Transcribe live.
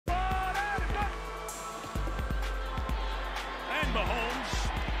Mahomes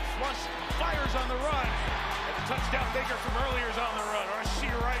fires on the run. And the touchdown maker from earlier is on the run.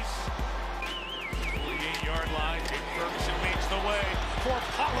 Rashee Rice. 48-yard line. Ferguson makes the way for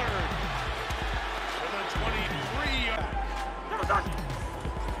Pollard. With a 23-yard.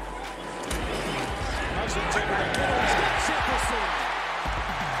 Nice intended to Jefferson.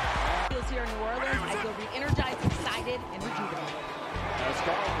 Feels here in New Orleans as they'll be energized, excited, and rejuvenated. As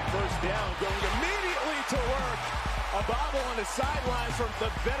Collins first down, going immediately to work. A bobble on the sideline from the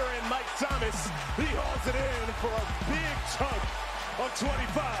veteran Mike Thomas. He hauls it in for a big chunk of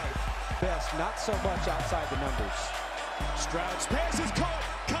 25. Best, not so much outside the numbers. Stroud's pass is caught.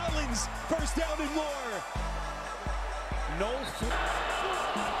 Collins, first down and more. No.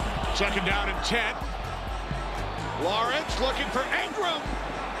 Second down and 10. Lawrence looking for Engram.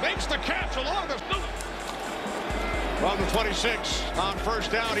 Makes the catch along the... From the 26 on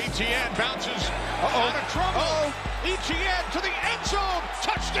first down, Etienne bounces out of trouble. Etienne to the end zone.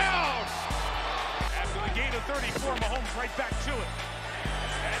 Touchdown. After the gain of 34, Mahomes right back to it.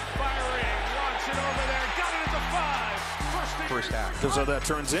 And firing. Wants it over there. Got it at the 5. First half. So that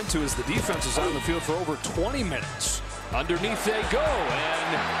turns into is the defense is on the field for over 20 minutes. Underneath they go,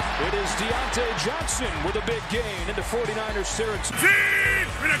 and it is Diontae Johnson with a big gain into 49ers territory.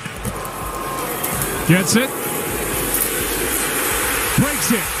 Gets it.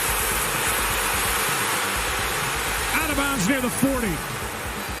 Breaks it. Out of bounds near the 40.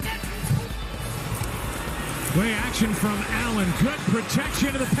 Play action from Allen. Good protection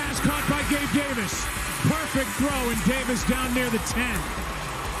of the pass caught by Gabe Davis. Perfect throw, and Davis down near the 10.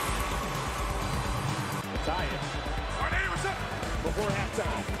 Tie it. Before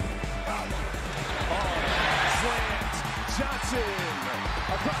halftime. Slant. Johnson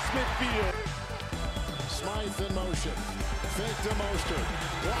across midfield. Smythe in motion. Fake to Mostert.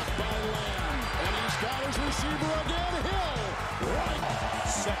 Blocked by Lamb. And he's got his receiver again. Hill. Right.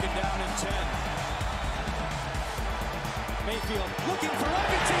 Second down and 10. Mayfield looking for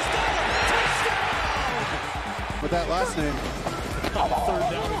Evans. He's got him. Touchdown! With that last name. Third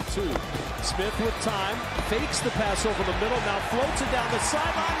down and 2. Smith with time, fakes the pass over the middle, now floats it down the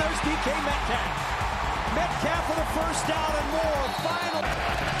sideline. There's DK Metcalf. Metcalf for the first down and more. Final.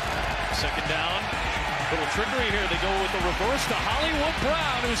 Second down. Little trickery here. They go with the reverse to Hollywood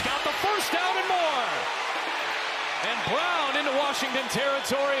Brown, who's got the first down and more. And Brown into Washington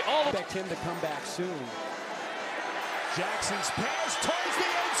territory. Expect him to come back soon. Jackson's pass towards the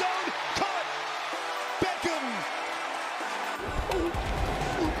end zone. Caught. Beckham.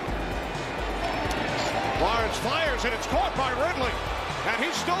 Lawrence fires, and it's caught by Ridley. And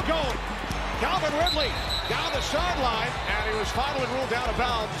he's still going. Calvin Ridley down the sideline, and he was finally ruled out of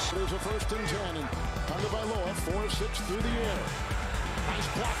bounds. There's a first and 10, and under by Loa, 4-6 through the air. Nice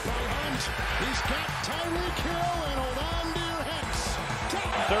block by Hunt. He's got Tyreek Hill, and hold on to your heads.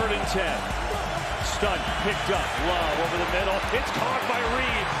 Third and 10. Stunt picked up. Love over the middle. It's caught by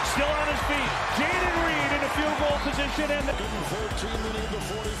Reed. Still on his feet. Jayden Reed in a field goal position. And 14 minutes to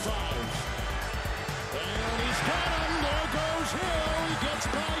 45. And he's got him. There goes Hill. He gets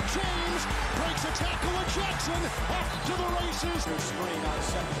by James. Breaks a tackle with Jackson. Off to the races. Screen on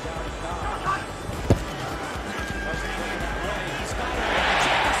second down and 9. Doesn't play that way. He's got it.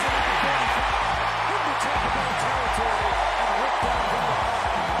 Jefferson at the 45. Into terrible territory and ripped down from the line.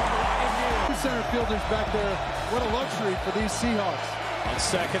 Center fielders back there. What a luxury for these Seahawks. On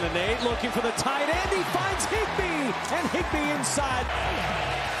second and 8, looking for the tight end. He finds Higbee, and Higbee inside.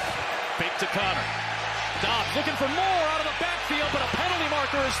 fake to Connor. Dobbs looking for Moore out of the backfield, but a penalty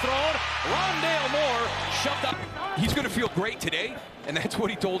marker is thrown. Rondale Moore shoved up. He's going to feel great today, and that's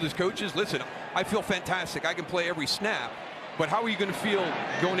what he told his coaches. Listen, I feel fantastic. I can play every snap, but how are you going to feel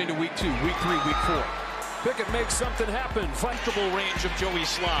going into week 2, week 3, week 4? Pickett makes something happen. Comfortable range of Joey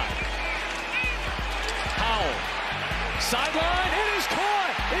Slye. Powell. Sideline, it is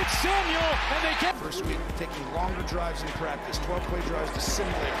caught. It's Samuel, and they get... First week, taking longer drives in practice, 12-play drives to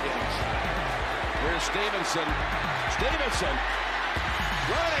simulate games. Here's Stevenson. Stevenson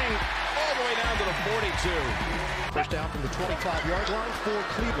running all the way down to the 42. First down from the 25-yard line for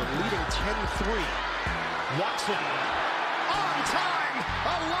Cleveland, leading 10-3. Watson on time.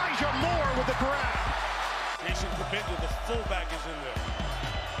 Elijah Moore with the grab. Jason Kabinda, the fullback, is in there.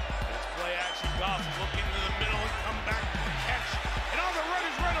 It's play action. Goff looking to the middle and come back. Catch. And on the run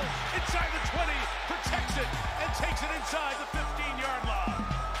is Reynolds. Inside the 20. Protects it and takes it inside the 15-yard line.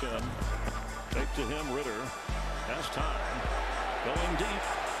 Take to him, Ritter has time, going deep,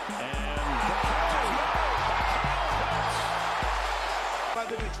 and by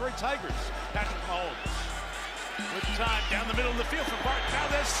the Detroit Tigers, Patrick Mahomes with time down the middle of the field for Bart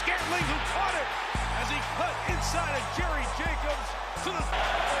Valdes-Scantling, who caught it, as he cut inside of Jerry Jacobs to the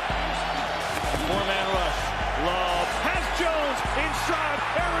four-man rush. Love has Jones inside.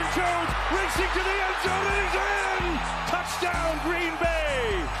 Aaron Jones racing to the end zone and he's in. Touchdown, Green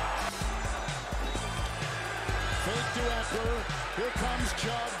Bay. Fake to Ekeler. Here comes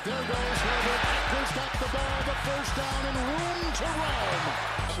Chubb. There goes Herbert. Ekeler's got the ball. The first down and room to roam.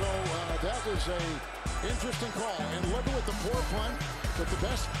 So that was a interesting call. And look at the poor punt with the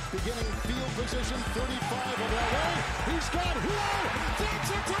best beginning field position, 35 of LA. He's got Hill. That's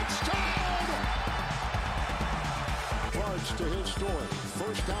a touchdown. Parts to his story.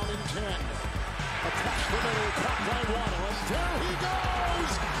 First down and 10. Across the middle, caught by Waddle. And there he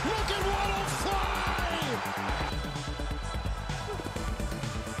goes. Look at Waddle fly.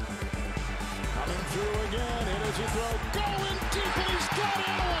 Coming through again. It is a throw. Going deep. And he's got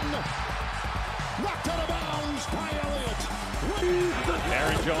Allen. Knocked out of bounds by Elliott.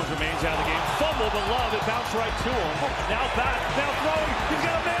 Aaron Jones remains out of the game. Fumble the Love. It bounced right to him. Now back. Now throwing. He's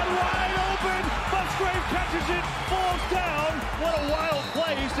got a man wide open. Musgrave catches it. Falls down. What a wild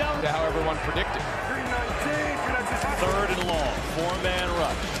play. He's down. How everyone predicted. 3rd and long. Four-man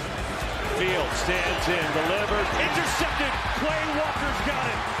rush. Field stands in. Delivered. Intercepted. Quay Walker's got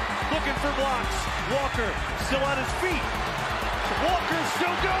it. Looking for blocks. Walker still on his feet. Walker's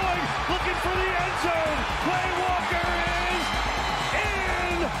still going. Looking for the end zone. Quay Walker is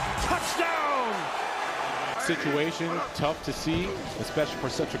in. Touchdown. Situation tough to see, especially for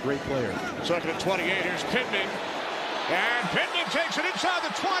such a great player. Second and 28. Here's Pittman. And Pittman takes it inside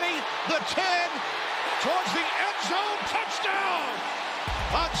the 20, the 10, towards the end zone. Touchdown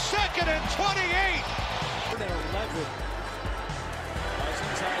on 2nd and 28. They're 11.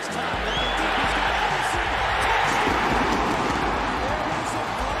 Cousins has time. Looking deep. He's got Etienne. There is a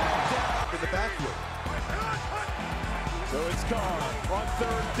flag down in the backfield. So it's Carr on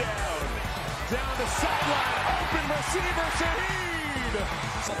 3rd down. Down the sideline. Open receiver Shaheed.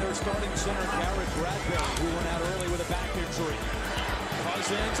 Their starting center, Garrett Bradbury, who went out early with a back injury.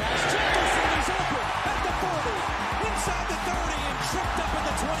 Cousins has Jefferson. He's open at the 40. Inside the 30 and tripped up at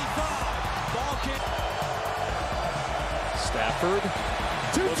the 25. Ball kick. Stafford.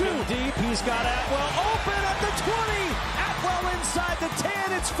 2-2. Deep. He's got Atwell open at the 20. Atwell inside the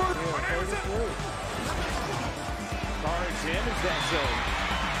 10. It's for Carr examines that zone.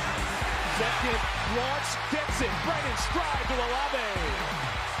 Second launch, gets it right in stride to Olave.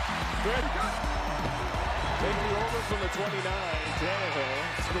 Taking over from the 29, Tannehill,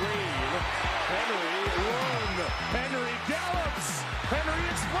 screen. Henry, run. Henry gallops. Henry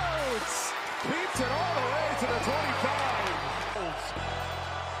explodes. Beats it all the way to the 25.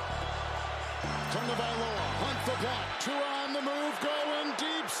 Turn to Bailoa. Hunt the block. Two on the move. Going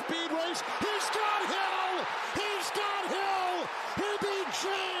deep. Speed race. He's got Hill. He's got Hill. He beat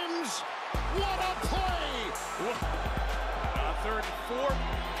James. What a play! 3rd and 4.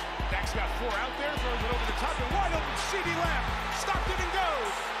 Dak's got 4 out there, throws it over the top and wide open. CeeDee Lamb stopped it and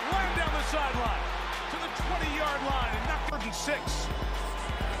goes. Lamb down the sideline to the 20-yard line and knocked 36.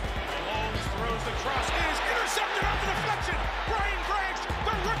 Mahomes throws the cross. It is intercepted off the deflection. Brian Branch,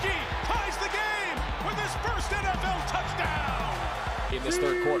 the rookie, ties the game with his first NFL touchdown. In this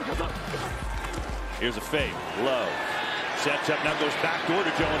 3rd quarter. Here's a fake. Low. Sets up, now goes back door to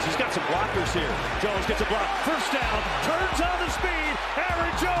Jones. He's got some blockers here. Jones gets a block. First down. Turns on the speed.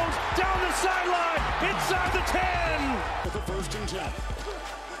 Aaron Jones down the sideline. Inside the 10. With the 1st and 10.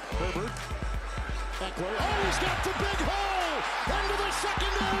 Herbert. Ekeler. Oh, he's got the big hole. Into the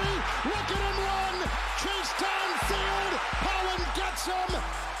secondary. Look at him run. Chase downfield. Holland gets him.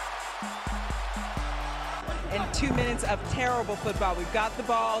 In 2 minutes of terrible football. We've got the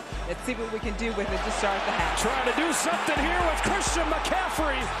ball. Let's see what we can do with it to start the half. Trying to do something here with Christian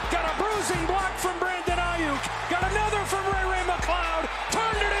McCaffrey. Got a bruising block from Brandon Ayuk. Got another from Ray McLeod.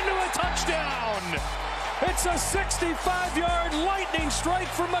 Turned it into a touchdown. It's a 65-yard lightning strike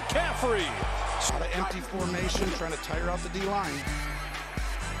from McCaffrey. A lot of empty formation, trying to tire out the D-line.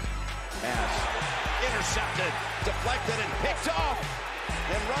 Pass. Intercepted. Deflected and picked off.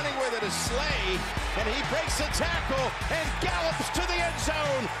 And running with it is Slay, and he breaks the tackle and gallops to the end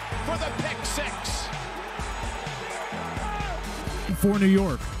zone for the pick 6. For New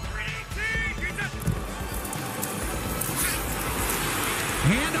York.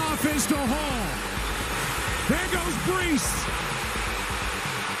 Handoff is to Hall. There goes Breece.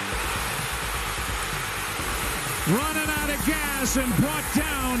 Running out of gas and brought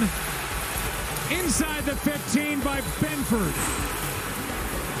down inside the 15 by Benford.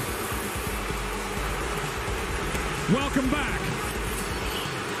 Welcome back.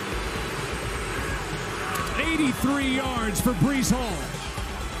 83 yards for Breece Hall.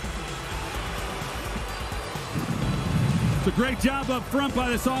 It's a great job up front by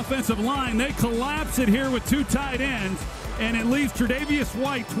this offensive line. They collapse it here with 2 tight ends, and it leaves Tre'Davious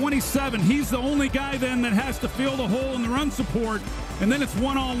White, 27. He's the only guy then that has to fill the hole in the run support, and then it's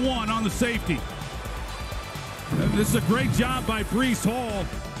one-on-one on the safety. This is a great job by Breece Hall.